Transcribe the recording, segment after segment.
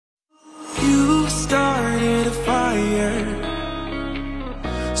You started a fire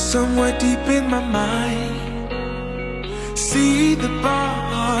somewhere deep in my mind. See the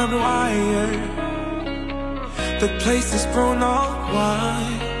barbed wire, the place is grown all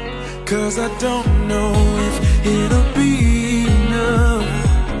wide. 'Cause I don't know if it'll be enough,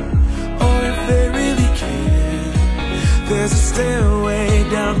 or if they really care. There's a stairway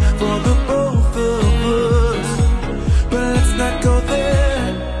down for the both of us, but let's not go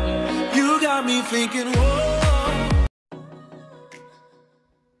there. You got me thinking, whoa.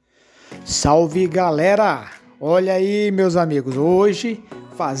 Salve galera! Olha aí meus amigos, hoje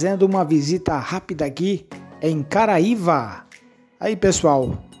fazendo uma visita rápida aqui em Caraíva. Aí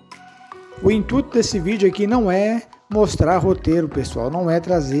pessoal, o intuito desse vídeo aqui não é mostrar roteiro, pessoal, não é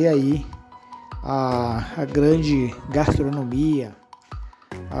trazer aí a grande gastronomia,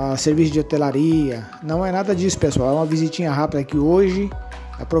 a serviço de hotelaria, não é nada disso, pessoal. É uma visitinha rápida aqui hoje,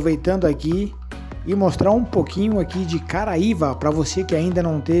 aproveitando aqui e mostrar um pouquinho aqui de Caraíva para você que ainda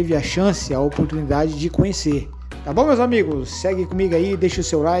não teve a chance, a oportunidade de conhecer. Tá bom, meus amigos? Segue comigo aí, deixa o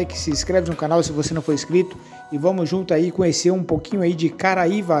seu like, se inscreve no canal se você não for inscrito e vamos junto aí conhecer um pouquinho aí de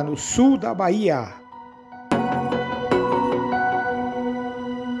Caraíva, no sul da Bahia.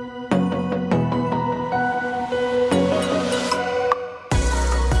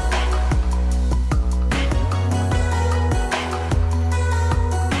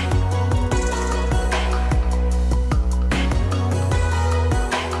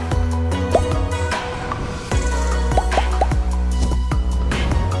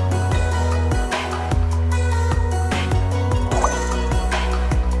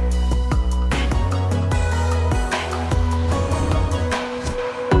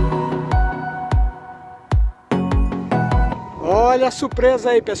 Olha a surpresa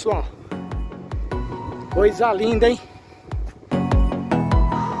aí, pessoal. Coisa linda, hein?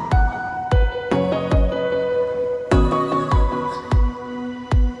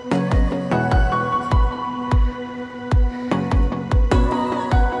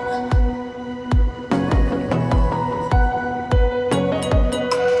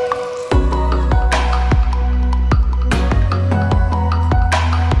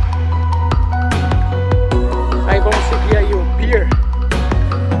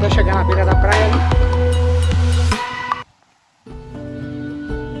 Até chegar na beira da praia ali.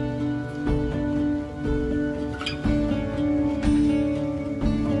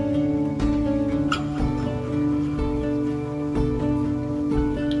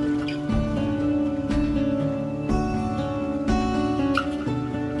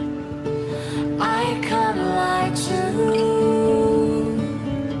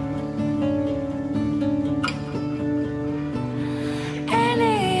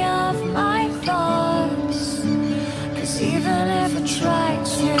 Even if I try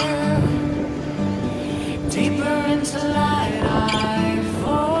to, deeper into light I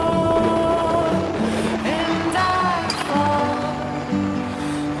fall, and I fall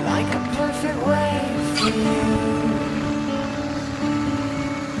like a perfect wave for you.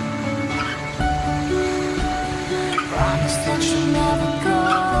 Promise that you'll never go,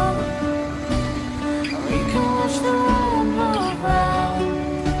 we can watch the world move round.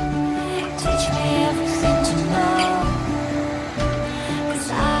 Teach me everything to know.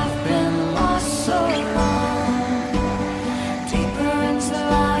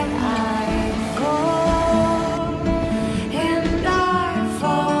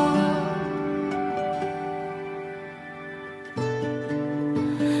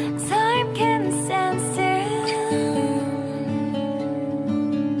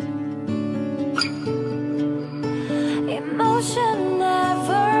 Emotion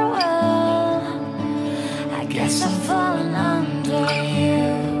never will. I guess I've fallen under you.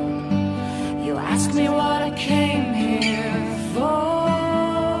 You ask me what I came here for,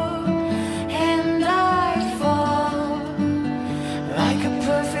 and I fall like a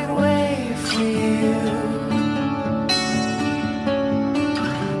perfect wave for you.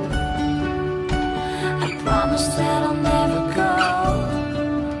 I promise that I'll never go,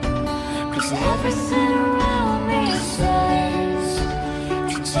 'cause everything around me says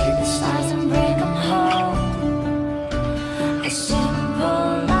to take the stars and bring them home. A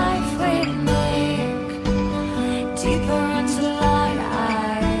simple life we make,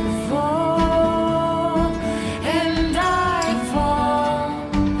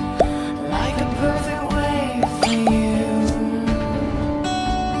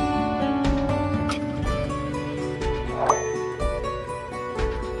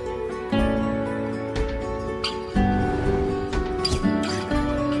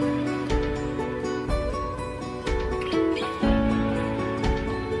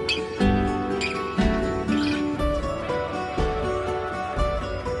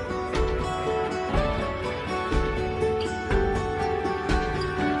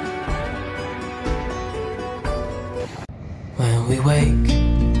 lake,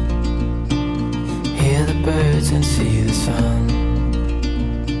 hear the birds and see the sun.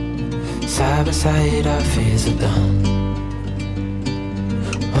 Side by side our fears are done.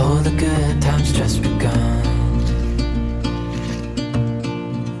 Oh, the good times just begun.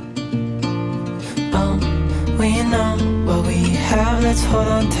 Oh, we know what we have, let's hold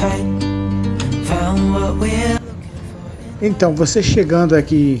on tight. Found what we're. Então, você chegando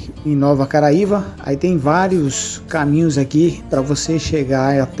aqui em Nova Caraíva, aí tem vários caminhos aqui para você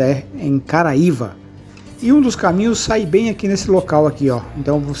chegar até em Caraíva. E um dos caminhos sai bem aqui nesse local aqui, ó.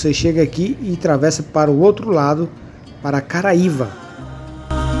 Então você chega aqui e atravessa para o outro lado, para Caraíva.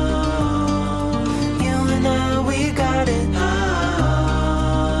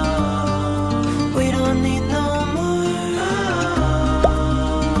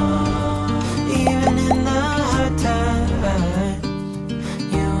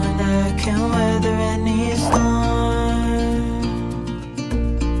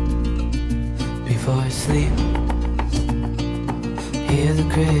 Sleep, hear the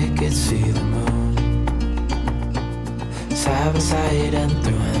crickets, see the moon, side by side and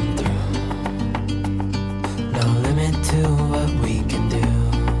through, no limit to what we can do.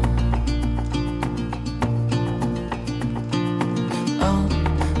 Oh,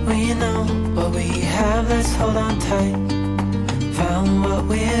 we know what we have, let's hold on tight. Found what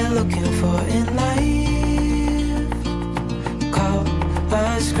we're looking for in life. Call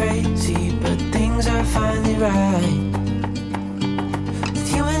us crazy, but things are finally right.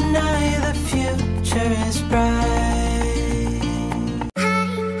 With you and I, the future is bright.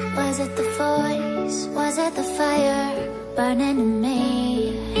 Was it the voice? Was it the fire burning in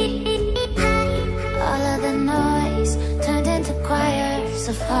me? All of the noise turned into choirs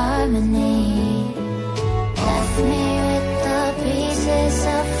of harmony. Left me